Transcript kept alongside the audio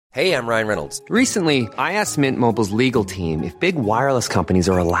Hey, I'm Ryan Reynolds. Recently, I asked Mint Mobile's legal team if big wireless companies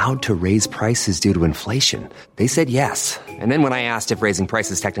are allowed to raise prices due to inflation. They said yes. And then when I asked if raising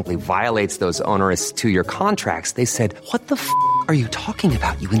prices technically violates those onerous two-year contracts, they said, "What the f*** are you talking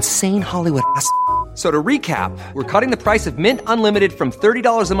about, you insane Hollywood ass?" So to recap, we're cutting the price of Mint Unlimited from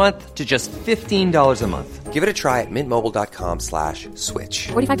 $30 a month to just $15 a month. Give it a try at mintmobile.com/switch.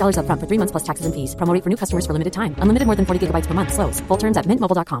 $45 up front for 3 months plus taxes and fees. Promo rate for new customers for limited time. Unlimited more than 40 gigabytes per month. Slows full terms at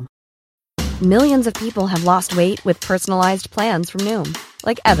mintmobile.com. Millions of people have lost weight with personalized plans from Noom.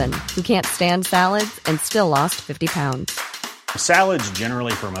 Like Evan, who can't stand salads and still lost 50 pounds. Salads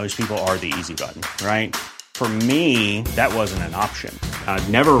generally for most people are the easy button, right? For me, that wasn't an option. I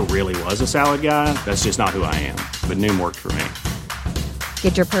never really was a salad guy. That's just not who I am. But Noom worked for me.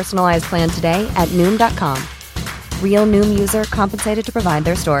 Get your personalized plan today at Noom.com. Real Noom user compensated to provide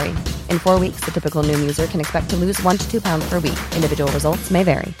their story. In 4 weeks, the typical Noom user can expect to lose 1 to 2 pounds per week. Individual results may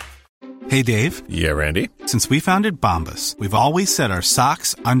vary. Hey, Dave. Yeah, Randy. Since we founded Bombas, we've always said our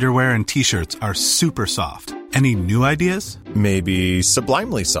socks, underwear, and T-shirts are super soft. Any new ideas? Maybe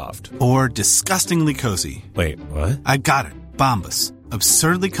sublimely soft. Or disgustingly cozy. Wait, what? I got it. Bombas.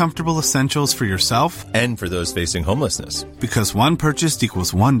 Absurdly comfortable essentials for yourself and for those facing homelessness. Because one purchased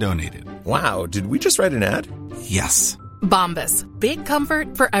equals one donated. Wow, did we just write an ad? Yes. Bombas. Big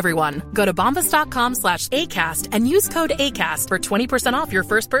comfort for everyone. Go to bombas.com/ACAST and use code ACAST for 20% off your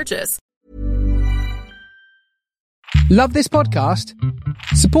first purchase. Love this podcast?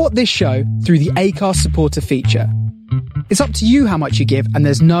 Support this show through the Acast supporter feature. It's up to you how much you give, and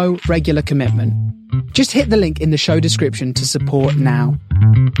there's no regular commitment. Just hit the link in the show description to support now.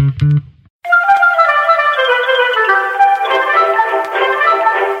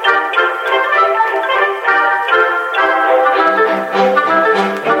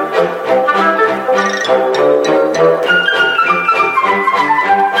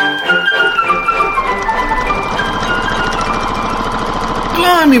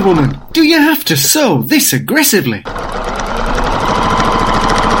 Blimey, woman, do you have to sew this aggressively?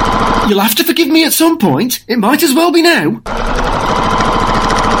 You'll have to forgive me at some point. It might as well be now.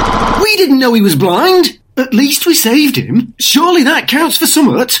 We didn't know he was blind. At least we saved him. Surely that counts for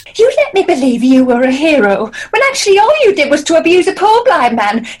somewhat. You let me believe you were a hero, when actually all you did was to abuse a poor blind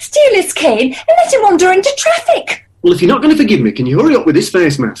man, steal his cane, and let him wander into traffic. Well, if you're not going to forgive me, can you hurry up with this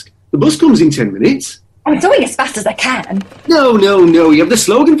face mask? The bus comes in 10 minutes. I'm doing as fast as I can. No. You have the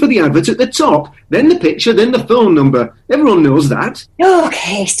slogan for the advert at the top, then the picture, then the phone number. Everyone knows that.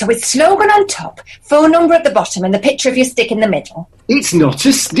 OK, so it's slogan on top, phone number at the bottom, and the picture of your stick in the middle. It's not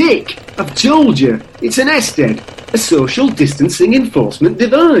a stick. I've told you. It's an SDED, a social distancing enforcement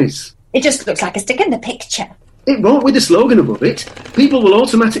device. It just looks like a stick in the picture. It won't with the slogan above it. People will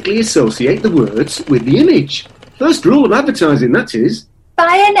automatically associate the words with the image. First rule of advertising, that is.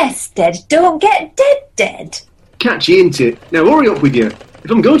 Buy an SDED, don't get dead. Catchy, ain't it? Now hurry up with you. If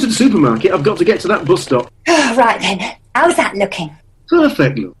I'm going to the supermarket, I've got to get to that bus stop. Oh, right then. How's that looking?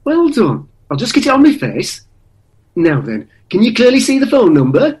 Perfect, look. Well done. I'll just get it on my face. Now then, can you clearly see the phone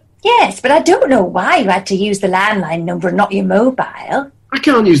number? Yes, but I don't know why you had to use the landline number and not your mobile. I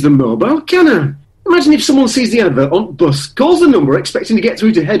can't use the mobile, can I? Imagine if someone sees the advert on bus, calls the number expecting to get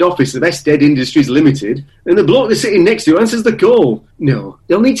through to head office of SDED Industries Limited, and the bloke they're sitting next to answers the call. No,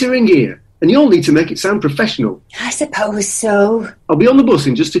 they'll need to ring here, and you'll need to make it sound professional. I suppose so. I'll be on the bus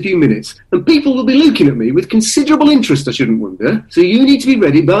in just a few minutes, and people will be looking at me with considerable interest, I shouldn't wonder, so you need to be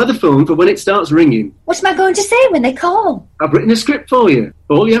ready by the phone for when it starts ringing. What am I going to say when they call? I've written a script for you.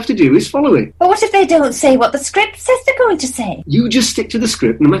 All you have to do is follow it. But what if they don't say what the script says they're going to say? You just stick to the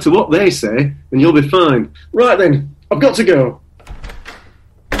script no matter what they say, and you'll be fine. Right then, I've got to go.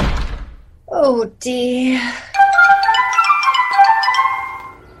 Oh dear.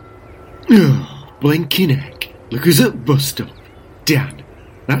 Oh, blinking heck. Look who's at bus stop. Dan,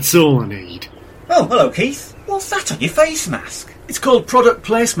 that's all I need. Oh, hello, Keith. What's that on your face mask? It's called product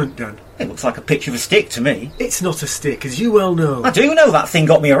placement, Dan. It looks like a picture of a stick to me. It's not a stick, as you well know. I do know that thing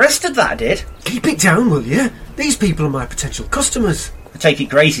got me arrested, that did. Keep it down, will you? These people are my potential customers. I take it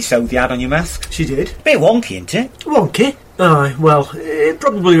Gracie sewed the ad on your mask? She did. Bit wonky, isn't it? Wonky? Aye, well, it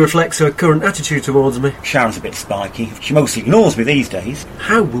probably reflects her current attitude towards me. Sharon's a bit spiky. She mostly ignores me these days.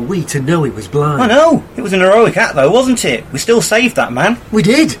 How were we to know he was blind? I know. It was an heroic act, though, wasn't it? We still saved that man. We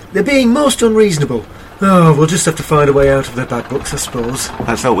did. They're being most unreasonable. Oh, we'll just have to find a way out of their bad books, I suppose.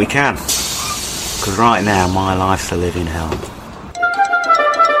 Let's hope we can. Because right now, my life's a living hell.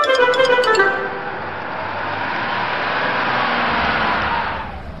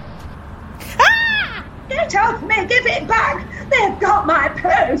 Get off me! Give it back! They've got my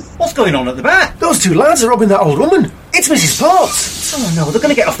purse! What's going on at the back? Those two lads are robbing that old woman. It's Mrs. Potts. Oh no, they're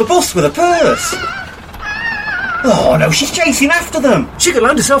going to get off the bus with a purse. Oh no, she's chasing after them. She could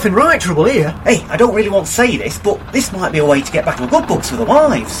land herself in right trouble here. Hey, I don't really want to say this, but this might be a way to get back to the good books for the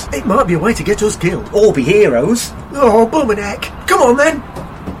wives. It might be a way to get us killed. Or be heroes. Oh, bummer neck. Come on then.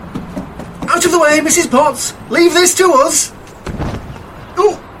 Out of the way, Mrs. Potts. Leave this to us.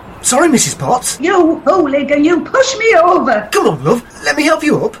 Oh, sorry, Mrs. Potts. You hooligan, you push me over. Come on, love. Let me help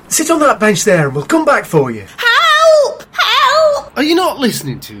you up. Sit on that bench there and we'll come back for you. Help! Help! Are you not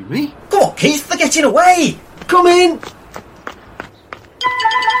listening to me? Go on, Keith, they're getting away. Come in.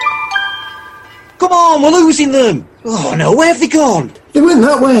 Come on, we're losing them. Oh no, where have they gone? They went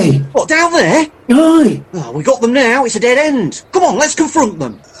that way. What, down there? Aye. Oh, we got them now, it's a dead end. Come on, let's confront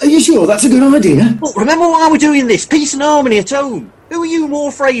them. Are you sure that's a good idea? Look, remember why we're doing this? Peace and harmony at home. Who are you more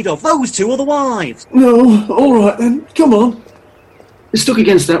afraid of, those two or the wives? No, all right then. Come on. They're stuck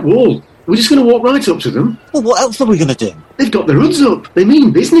against that wall. We're just going to walk right up to them. Well, what else are we going to do? They've got their hoods up. They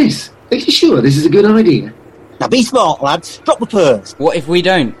mean business. Are you sure this is a good idea? Now be smart, lads. Drop the purse. What if we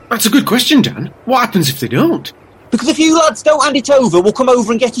don't? That's a good question, Dan. What happens if they don't? Because if you lads don't hand it over, we'll come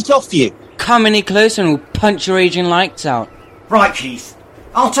over and get it off you. Come any closer and we'll punch your raging lights out. Right, Keith.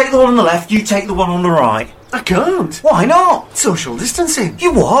 I'll take the one on the left, you take the one on the right. I can't. Why not? Social distancing.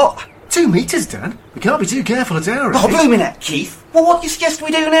 You what? 2 metres, Dan. We can't be too careful at our Oh, age. blooming heck, Keith. Well, what do you suggest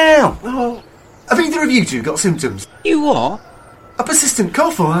we do now? Well, have either of you two got symptoms? You what? A persistent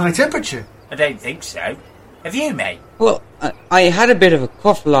cough or high temperature? I don't think so. Have you, mate? Well, I had a bit of a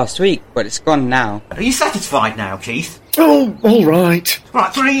cough last week, but it's gone now. Are you satisfied now, Keith? Oh, all right.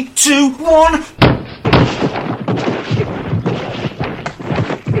 Right, 3, 2, 1...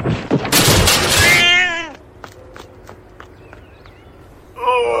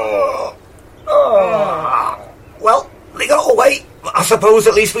 Well, they got away. I suppose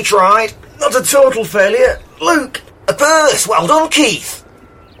at least we tried. Not a total failure. Luke, a purse. Well done, Keith.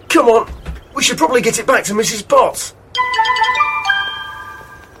 Come on. We should probably get it back to Mrs. Potts.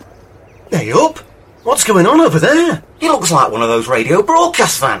 Hey, up. What's going on over there? He looks like one of those radio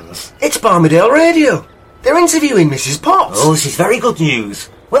broadcast vans. It's Barmydale Radio. They're interviewing Mrs. Potts. Oh, this is very good news.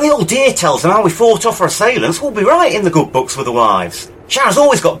 When the old dear tells them how we fought off our assailants, we'll be right in the good books with the wives. Sharon's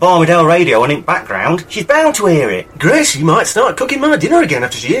always got Barmydale Radio on in background. She's bound to hear it. Gracie might start cooking my dinner again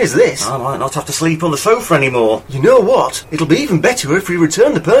after she hears this. I might not have to sleep on the sofa anymore. You know what? It'll be even better if we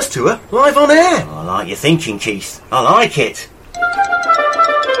return the purse to her, live on air. I like your thinking, Keith. I like it.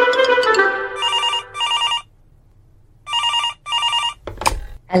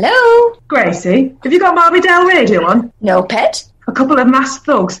 Hello? Gracie, have you got Barmydale Radio on? No, pet. A couple of masked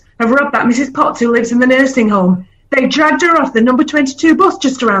thugs have robbed that Mrs. Potts who lives in the nursing home. They dragged her off the number 22 bus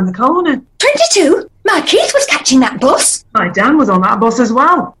just around the corner. 22? My Keith was catching that bus. My Dan was on that bus as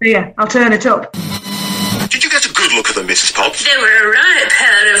well. Here, I'll turn it up. Did you get a good look at them, Mrs. Potts? They were a right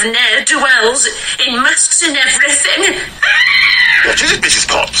pair of ne'er-do-wells, in masks and everything. What is it, Mrs.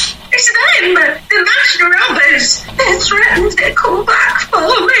 Potts? It's them, the masked robbers. They threatened they'd come back for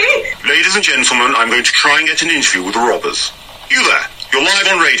me. Ladies and gentlemen, I'm going to try and get an interview with the robbers. You there, you're live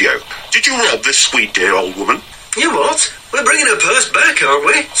on radio. Did you rob this sweet dear old woman? You what? We're bringing her purse back, aren't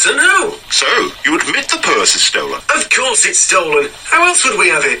we? So no. So, you admit the purse is stolen? Of course it's stolen. How else would we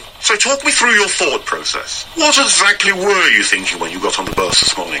have it? So talk me through your thought process. What exactly were you thinking when you got on the bus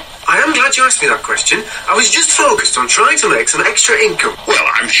this morning? I am glad you asked me that question. I was just focused on trying to make some extra income. Well,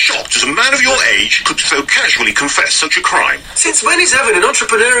 I'm shocked as a man of your age could so casually confess such a crime. Since when is having an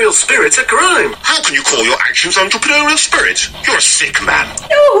entrepreneurial spirit a crime? How can you call your actions entrepreneurial spirit? You're a sick man.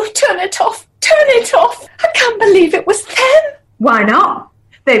 No, turn it off. Turn it off. I can't believe it was them. Why not?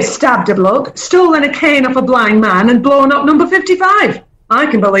 They've stabbed a bloke, stolen a cane off a blind man and blown up number 55. I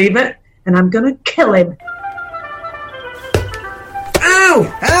can believe it, and I'm going to kill him.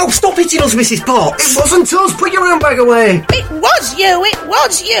 Ow! Ow! Stop hitting us, Mrs. Potts! It wasn't us! Put your handbag away! It was you! It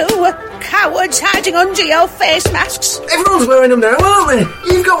was you! Cowards hiding under your face masks. Everyone's wearing them now, aren't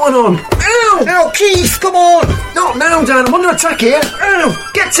they? You've got one on. Ow! Ow, Keith, come on! Not now, Dan. I'm under attack here.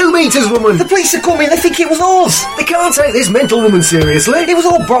 Ow! Get 2 meters, woman! The police are coming. They think it was us. They can't take this mental woman seriously. It was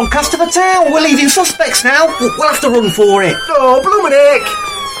all broadcast to the town. We're leaving suspects now. We'll have to run for it. Oh, bloomin' heck!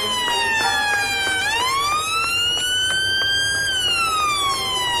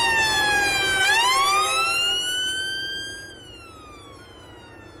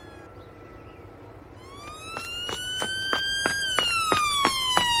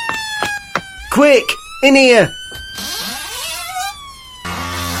 Quick! In here!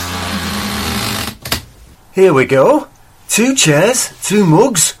 Here we go. 2 chairs, 2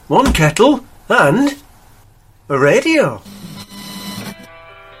 mugs, 1 kettle, and a radio.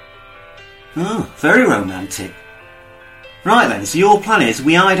 Oh, very romantic. Right then, so your plan is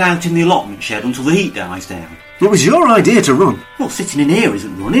we hide out in the allotment shed until the heat dies down? It was your idea to run. Well, sitting in here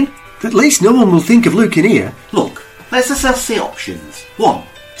isn't running. At least no one will think of looking here. Look, let's assess the options. 1.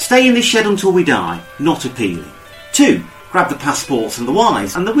 Stay in this shed until we die. Not appealing. 2. Grab the passports and the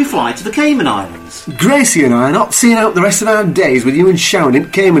wives, and then we fly to the Cayman Islands. Gracie and I are not seeing out the rest of our days with you and Sharon in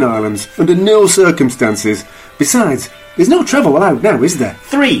Cayman Islands, under no circumstances. Besides, there's no travel allowed now, is there?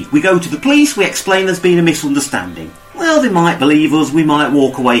 3. We go to the police, we explain there's been a misunderstanding. Well, they might believe us, we might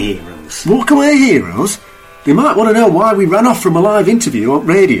walk away heroes. Walk away heroes? They might want to know why we ran off from a live interview on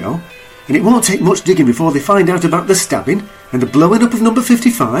radio, and it won't take much digging before they find out about the stabbing and the blowing up of number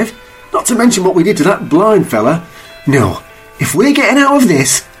 55, not to mention what we did to that blind fella. No, if we're getting out of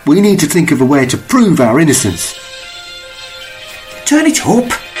this, we need to think of a way to prove our innocence. Turn it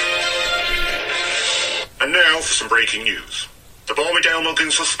up. And now for some breaking news. The Barmy-Dale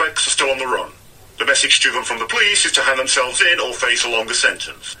mugging suspects are still on the run. The message to them from the police is to hand themselves in or face a longer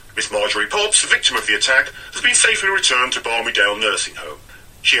sentence. Miss Marjorie Potts, the victim of the attack, has been safely returned to Barmy-Dale Nursing Home.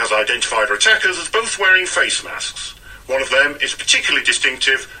 She has identified her attackers as both wearing face masks. One of them is particularly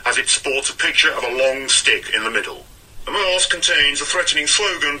distinctive as it sports a picture of a long stick in the middle. The mask contains a threatening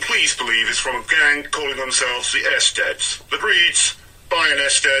slogan police believe is from a gang calling themselves the Esteads that reads, "Buy an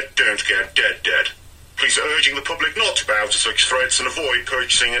Estead, don't get dead. Police are urging the public not to bow to such threats and avoid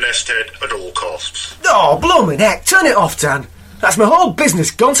purchasing an Estead at all costs." Oh, blooming heck, turn it off, Dan. That's my whole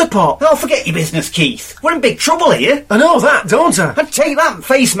business gone to pot. Oh, forget your business, Keith. We're in big trouble here. I know that, don't I? And take that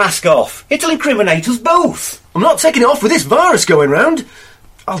face mask off. It'll incriminate us both. I'm not taking it off with this virus going round.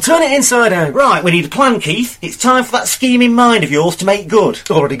 I'll turn it inside out. Right, we need a plan, Keith. It's time for that scheming mind of yours to make good.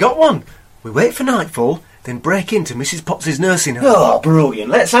 Already got one. We wait for nightfall, then break into Mrs. Potts' nursing home. Oh,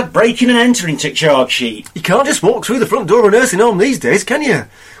 brilliant. Let's add breaking and entering to charge sheet. You can't just walk through the front door of a nursing home these days, can you?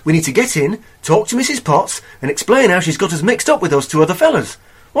 We need to get in, talk to Mrs. Potts, and explain how she's got us mixed up with those two other fellas.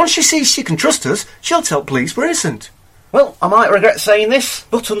 Once she sees she can trust us, she'll tell police we're innocent. Well, I might regret saying this,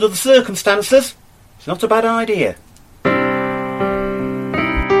 but under the circumstances, it's not a bad idea.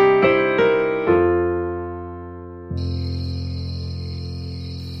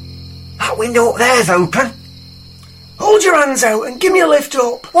 That window up there's open. Hold your hands out and give me a lift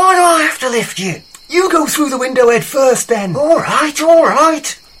up. Why do I have to lift you? You go through the window head first, then. All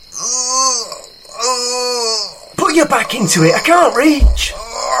right. Put your back into it. I can't reach.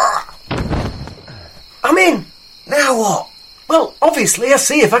 I'm in. Now what? Well, obviously I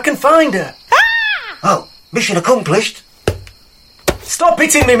see if I can find her. Oh, mission accomplished. Stop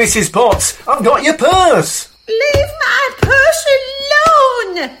hitting me, Mrs. Potts. I've got your purse. Leave my purse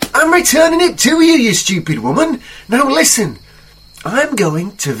alone! I'm returning it to you, you stupid woman. Now listen. I'm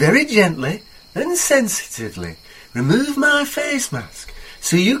going to very gently and sensitively remove my face mask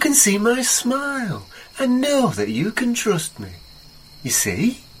so you can see my smile and know that you can trust me. You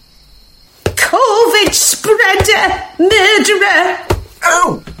see? COVID spreader! Murderer!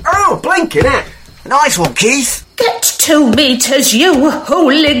 Oh, blinking heck. Nice one, Keith. Get 2 meters, you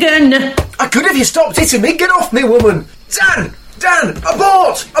hooligan! I could if you stopped hitting me. Get off me, woman. Dan,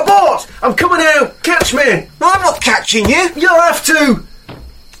 abort! I'm coming out. Catch me. No, I'm not catching you. You'll have to.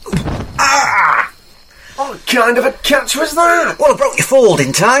 Ah! What kind of a catch was that? Well, I broke your fall,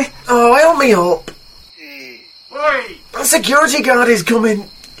 didn't I? Oh, help me up. A security guard is coming.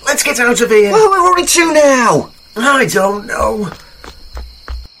 Let's get out of here. Where are we running to now? I don't know.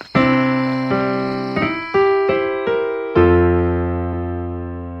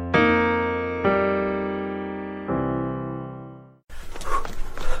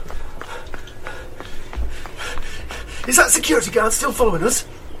 Is that security guard still following us?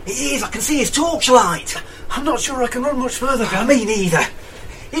 He is. I can see his torchlight. I'm not sure I can run much further. Me neither.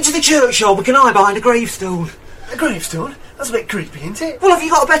 Into the churchyard. We can hide behind a gravestone. A gravestone? That's a bit creepy, isn't it? Well, have you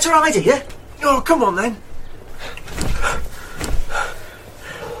got a better idea? Oh, come on then.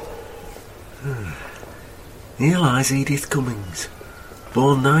 Here lies Edith Cummings.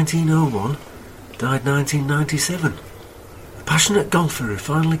 Born 1901, died 1997. A passionate golfer who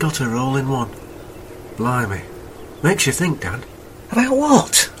finally got her all in one. Blimey. Makes you think, Dan. About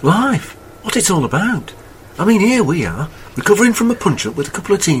what? Life. What it's all about. I mean, here we are, recovering from a punch-up with a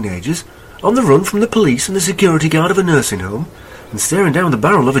couple of teenagers, on the run from the police and the security guard of a nursing home, and staring down the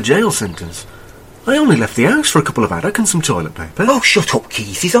barrel of a jail sentence. I only left the house for a couple of haddock and some toilet paper. Oh, shut up,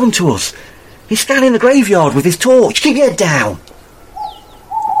 Keith. He's on to us. He's scanning the graveyard with his torch. Keep your head down.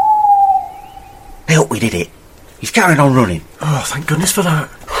 I hope we did it. He's carrying on running. Oh, thank goodness for that.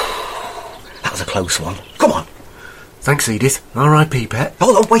 That was a close one. Come on. Thanks, Edith. R.I.P., pet.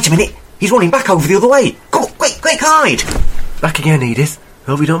 Hold on, wait a minute. He's running back over the other way. Come on, quick, hide. Back again, Edith.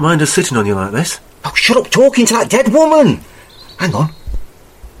 Hope you don't mind us sitting on you like this. Oh, shut up talking to that dead woman. Hang on.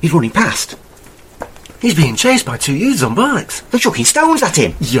 He's running past. He's being chased by 2 youths on bikes. They're chucking stones at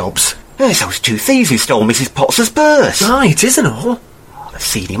him. Yobs. It's those 2 thieves who stole Mrs. Potter's purse. Aye, it isn't all. They've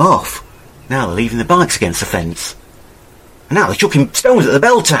seen him off. Now they're leaving the bikes against the fence. And now they're chucking stones at the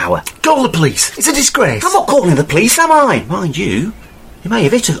bell tower. Call the police. It's a disgrace. I'm not calling the police, am I? Mind you, you may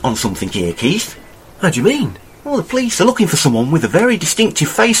have hit on something here, Keith. How do you mean? Well, the police are looking for someone with a very distinctive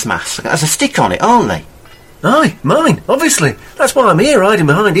face mask that has a stick on it, aren't they? Aye, mine, obviously. That's why I'm here hiding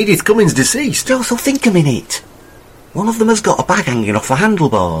behind Edith Cummins' deceased. So think a minute. One of them has got a bag hanging off the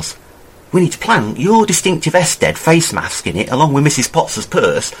handlebars. We need to plant your distinctive Ested face mask in it along with Mrs. Potter's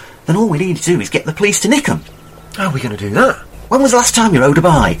purse, then all we need to do is get the police to nick them. How are we going to do that? When was the last time you rode a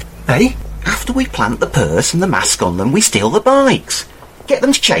bike? Eh? After we plant the purse and the mask on them, we steal the bikes. Get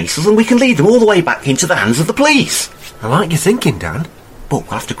them to chase us and we can lead them all the way back into the hands of the police. I like your thinking, Dan. But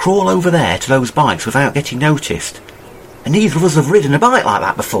we'll have to crawl over there to those bikes without getting noticed. And neither of us have ridden a bike like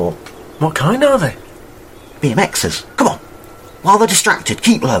that before. What kind are they? BMXers. Come on. While they're distracted,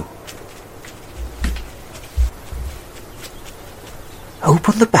 keep low.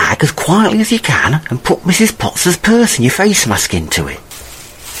 Open the bag as quietly as you can and put Mrs. Potter's purse and your face mask into it.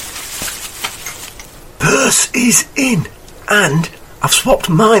 Purse is in. And I've swapped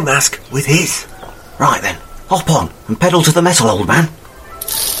my mask with his. Right then, hop on and pedal to the metal, old man.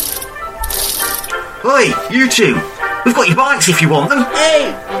 Hey, you two. We've got your bikes if you want them.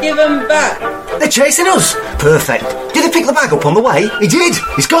 Hey, give them back. They're chasing us. Perfect. Did they pick the bag up on the way? He did.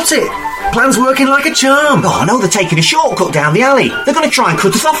 He's got it. Plan's working like a charm. Oh, I know they're taking a shortcut down the alley. They're going to try and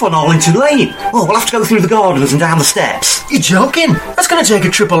cut us off on Arlington Lane. Oh, we'll have to go through the gardens and down the steps. You're joking? That's going to take a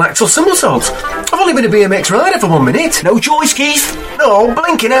triple axel somersault. I've only been a BMX rider for 1 minute. No choice, Keith. No,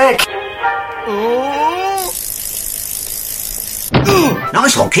 blinking heck.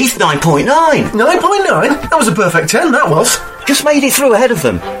 Nice one, Keith. 9.9. 9.9? That was a perfect 10, that was. Just made it through ahead of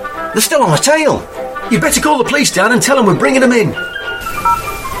them. They're still on the tail. You better call the police, Dan, and tell them we're bringing them in.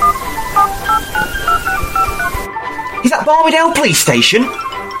 Is that Barmydale police station?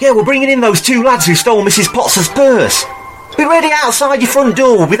 Yeah, we're bringing in those 2 lads who stole Mrs. Potter's purse. Be ready outside your front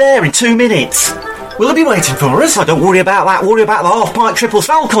door. We'll be there in 2 minutes. Will they be waiting for us? Oh, don't worry about that. Worry about the half-pint triple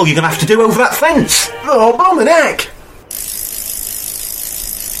alcohol you're going to have to do over that fence. Oh, blooming heck.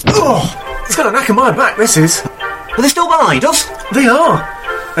 Oh, it's got a knack in my back, this is. Are they still behind us? They are.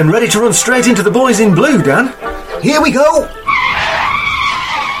 And ready to run straight into the boys in blue, Dan. Here we go.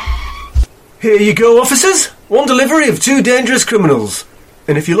 Here you go, officers. 1 delivery of 2 dangerous criminals.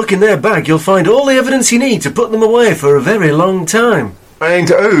 And if you look in their bag, you'll find all the evidence you need to put them away for a very long time. And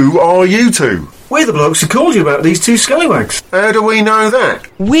who are you two? We're the blokes who called you about these 2 scallywags. How do we know that?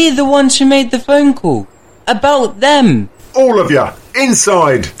 We're the ones who made the phone call. About them. All of you,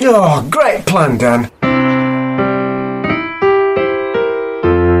 inside. Oh, great plan, Dan.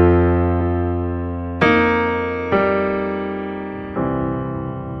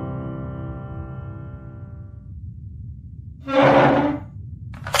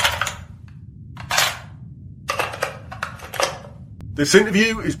 This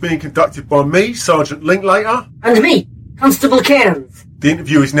interview is being conducted by me, Sergeant Linklater. And me, Constable Cairns. The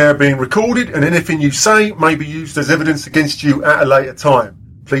interview is now being recorded and anything you say may be used as evidence against you at a later time.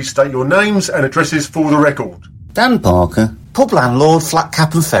 Please state your names and addresses for the record. Dan Parker, pub landlord, Flat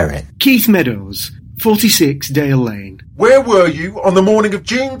Cap and Ferret. Keith Meadows, 46 Dale Lane. Where were you on the morning of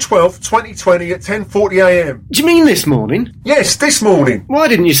June 12th, 2020 at 10:40am? Do you mean this morning? Yes, this morning. Why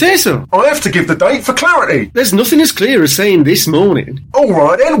didn't you say so? I have to give the date for clarity. There's nothing as clear as saying this morning.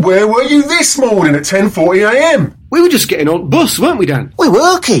 Alright then, where were you this morning at 10:40am? We were just getting on bus, weren't we, Dan? We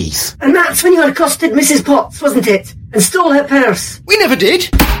were, Keith. And that's when you accosted Mrs. Potts, wasn't it? And stole her purse. We never did.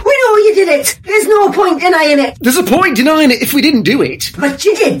 We know you did it. There's no point denying it. There's a point denying it if we didn't do it. But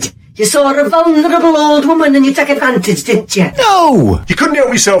you did. You saw a vulnerable old woman and you took advantage, didn't you? No! You couldn't help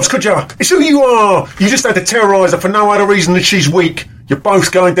yourselves, could you? It's who you are. You just had to terrorise her for no other reason than she's weak. You're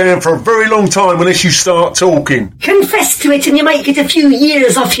both going down for a very long time unless you start talking. Confess to it and you might get a few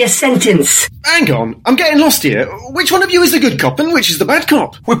years off your sentence. Hang on, I'm getting lost here. Which one of you is the good cop and which is the bad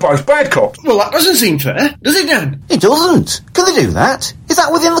cop? We're both bad cops. Well, that doesn't seem fair, does it, Dan? It doesn't. Can they do that? Is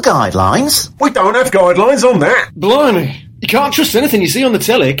that within the guidelines? We don't have guidelines on that. Blimey. You can't trust anything you see on the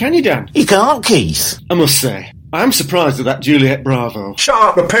telly, can you, Dan? You can't, Keith. I must say, I am surprised at that Juliet Bravo. Shut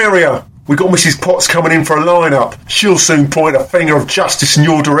up, the pair of you. We got Mrs. Potts coming in for a line-up. She'll soon point a finger of justice in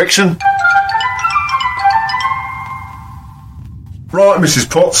your direction. Right, Mrs.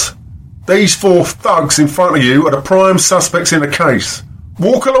 Potts. These 4 thugs in front of you are the prime suspects in the case.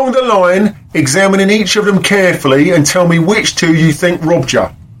 Walk along the line, examining each of them carefully, and tell me which 2 you think robbed you.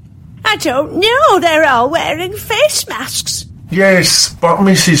 I don't know. They're all wearing face masks. Yes, but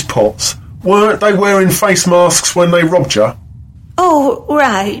Mrs. Potts, weren't they wearing face masks when they robbed you? Oh,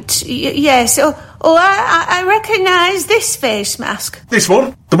 right. Yes. I recognise this face mask. This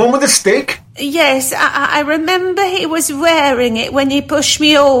one? The one with the stick? Yes, I remember he was wearing it when he pushed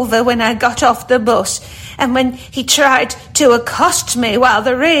me over when I got off the bus, and when he tried to accost me while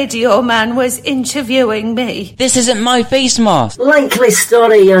the radio man was interviewing me. This isn't my face mask. Likely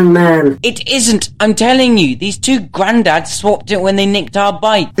story, young man. It isn't. I'm telling you, these two granddads swapped it when they nicked our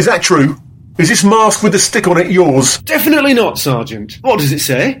bike. Is that true? Is this mask with the stick on it yours? Definitely not, Sergeant. What does it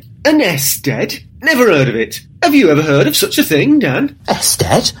say? An Ested? Never heard of it. Have you ever heard of such a thing, Dan?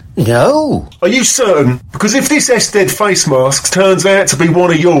 Ested? No. Are you certain? Because if this Ested face mask turns out to be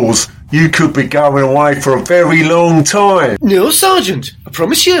one of yours, you could be going away for a very long time. No, Sergeant. I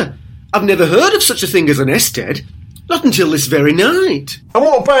promise you. I've never heard of such a thing as an Ested. Not until this very night. And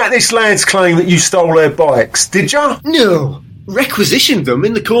what about this lad's claim that you stole their bikes? Did you? No. Requisitioned them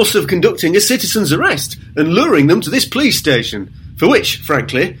in the course of conducting a citizen's arrest and luring them to this police station, for which,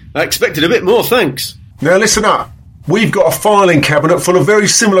 frankly, I expected a bit more thanks. Now listen up. We've got a filing cabinet full of very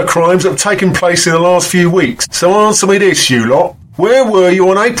similar crimes that have taken place in the last few weeks. So answer me this, you lot. Where were you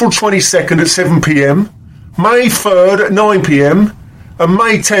on April 22nd at 7 p.m, May 3rd at 9 p.m, and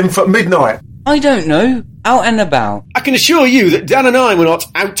May 10th at midnight? I don't know. Out and about. I can assure you that Dan and I were not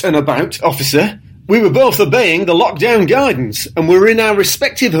out and about, officer. We were both obeying the lockdown guidance, and were in our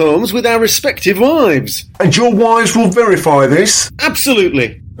respective homes with our respective wives. And your wives will verify this?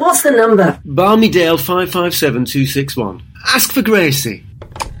 Absolutely. What's the number? Barmydale 557261. Ask for Gracie.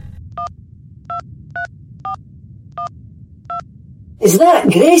 Is that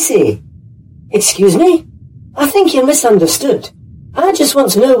Gracie? Excuse me? I think you misunderstood. I just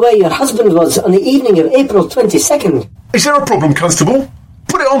want to know where your husband was on the evening of April 22nd. Is there a problem, Constable?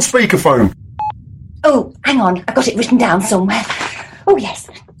 Put it on speakerphone. Oh, hang on. I've got it written down somewhere. Oh, yes.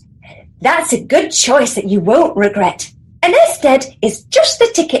 That's a good choice that you won't regret. An Ested is just the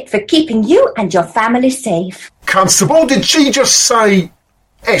ticket for keeping you and your family safe. Constable, did she just say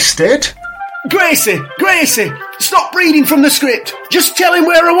Ested? Gracie! Stop reading from the script. Just tell him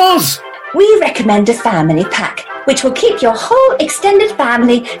where I was. We recommend a family pack, which will keep your whole extended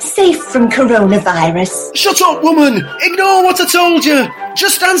family safe from coronavirus. Shut up, woman! Ignore what I told you!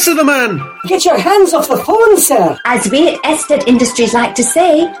 Just answer the man! Get your hands off the phone, sir! As we at Ested Industries like to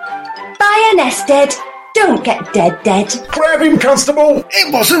say, buy an Ested, don't get dead. Grab him, Constable!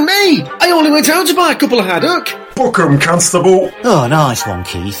 It wasn't me! I only went out to buy a couple of haddock. Book 'em, Constable. Oh, nice one,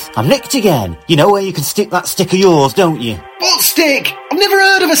 Keith. I'm nicked again. You know where you can stick that stick of yours, don't you? What stick? I've never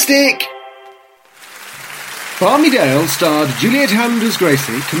heard of a stick! Barmydale starred Juliet Hammond as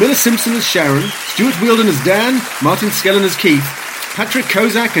Gracie, Camilla Simpson as Sharon, Stuart Wheeldon as Dan, Martin Skellen as Keith, Patrick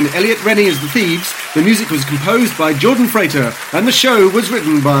Kozak and Elliot Rennie as the thieves. The music was composed by Jordan Frater, and the show was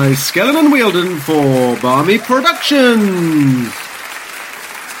written by Skellen and Wheeldon for Barmy Productions.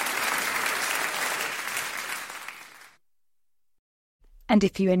 And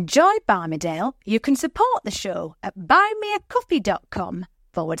if you enjoy Barmydale, you can support the show at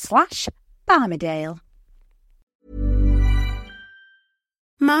buymeacoffee.com/Barmydale.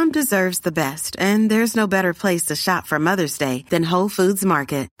 Mom deserves the best, and there's no better place to shop for Mother's Day than Whole Foods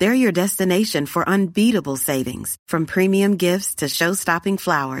Market. They're your destination for unbeatable savings, from premium gifts to show-stopping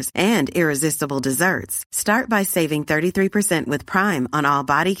flowers and irresistible desserts. Start by saving 33% with Prime on all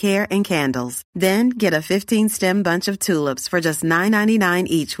body care and candles. Then get a 15-stem bunch of tulips for just $9.99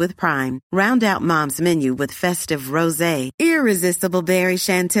 each with Prime. Round out Mom's menu with festive rosé, irresistible berry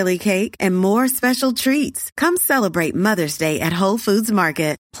chantilly cake, and more special treats. Come celebrate Mother's Day at Whole Foods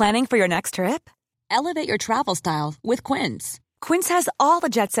Market. Planning for your next trip? Elevate your travel style with Quince. Quince has all the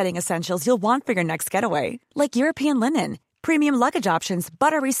jet-setting essentials you'll want for your next getaway, like European linen, premium luggage options,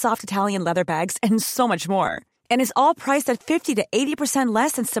 buttery soft Italian leather bags, and so much more. And is all priced at 50 to 80%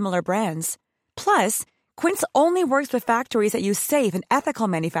 less than similar brands. Plus, Quince only works with factories that use safe and ethical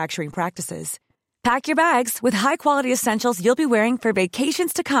manufacturing practices. Pack your bags with high-quality essentials you'll be wearing for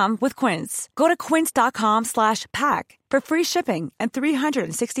vacations to come with Quince. Go to quince.com/pack for free shipping and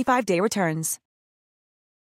 365-day returns.